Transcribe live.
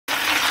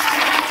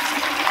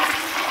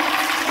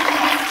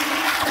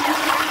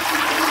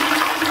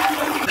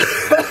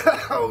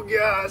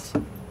gosh.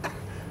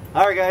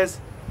 Alright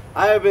guys,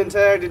 I have been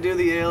tagged to do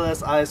the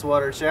ALS Ice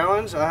Water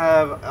Challenge. I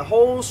have a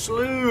whole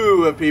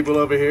slew of people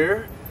over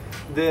here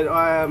that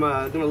I am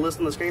going to list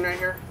on the screen right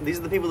here. These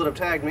are the people that have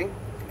tagged me.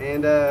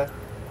 And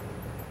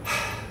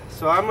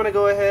so I'm going to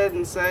go ahead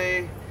and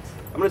say,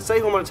 I'm going to say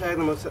who I'm going to tag,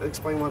 and I'm going to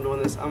explain why I'm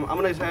doing this. I'm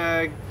going to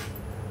tag,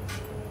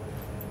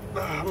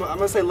 I'm going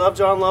to say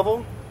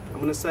LoveJonLovell. I'm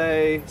going to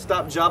say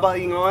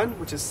StopJabbaingOn,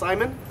 which is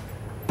Simon.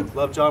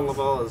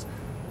 LoveJonLovell is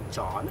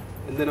John.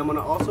 And then I'm going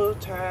to also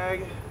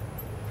tag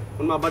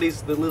one of my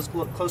buddies that lives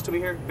close to me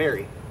here,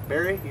 Barry.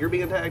 Barry, you're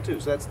being tagged too.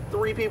 So that's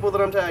 3 people that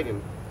I'm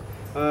tagging.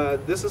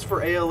 This is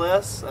for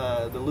ALS,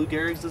 the Lou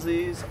Gehrig's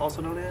disease,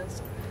 also known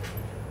as.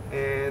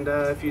 And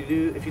if you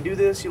do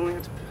this, you only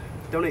have to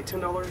donate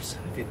 $10.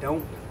 If you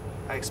don't,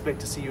 I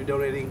expect to see you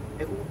donating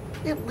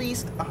at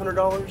least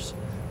 $100.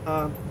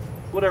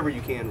 Whatever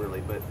you can,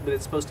 really, but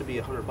it's supposed to be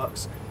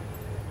 $100.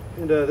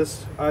 And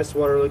this ice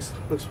water looks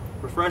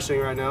refreshing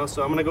right now,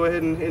 so I'm gonna go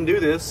ahead and do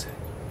this.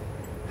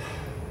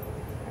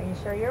 Are you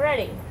sure you're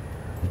ready?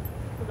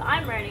 Because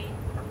I'm ready.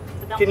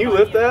 Can you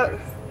lift that?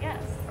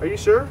 Yes. Are you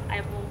sure? I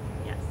will.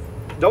 Yes.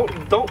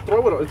 Don't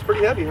throw it. It's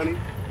pretty heavy, honey.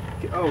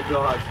 Oh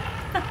God.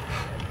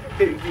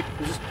 Okay,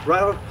 just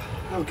right on.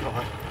 Oh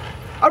God.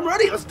 I'm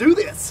ready. Let's do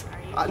this.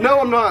 No,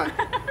 I'm not.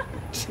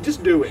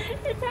 just do it.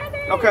 It's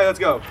heavy. Okay, let's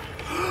go.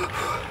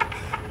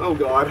 Oh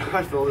God,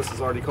 I feel this is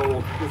already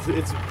cold.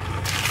 It's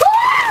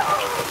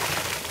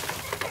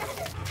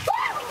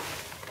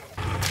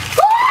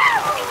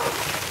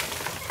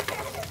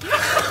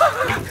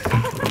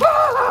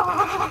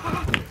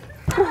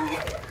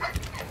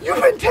You've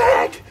been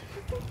tagged!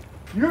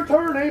 Your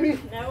turn, Amy.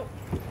 Nope.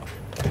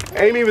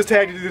 Amy was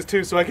tagged to do this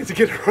too, so I get to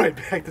get it right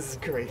back. This is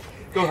great.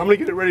 Go, I'm gonna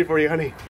get it ready for you, honey.